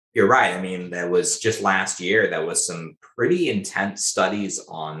You're right. I mean, there was just last year, there was some pretty intense studies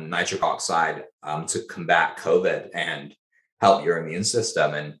on nitric oxide to combat COVID and help your immune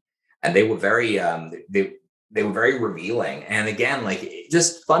system. And they were they were very revealing. And again, like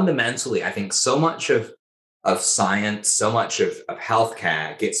just fundamentally, I think so much of science, so much of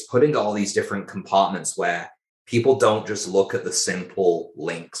healthcare gets put into all these different compartments where people don't just look at the simple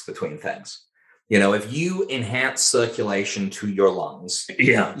links between things. You know, if you enhance circulation to your lungs,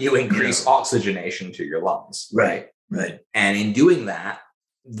 Yeah. you increase Yeah. oxygenation to your lungs. Right. Right. And in doing that,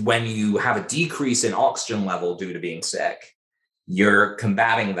 when you have a decrease in oxygen level due to being sick, you're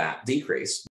combating that decrease.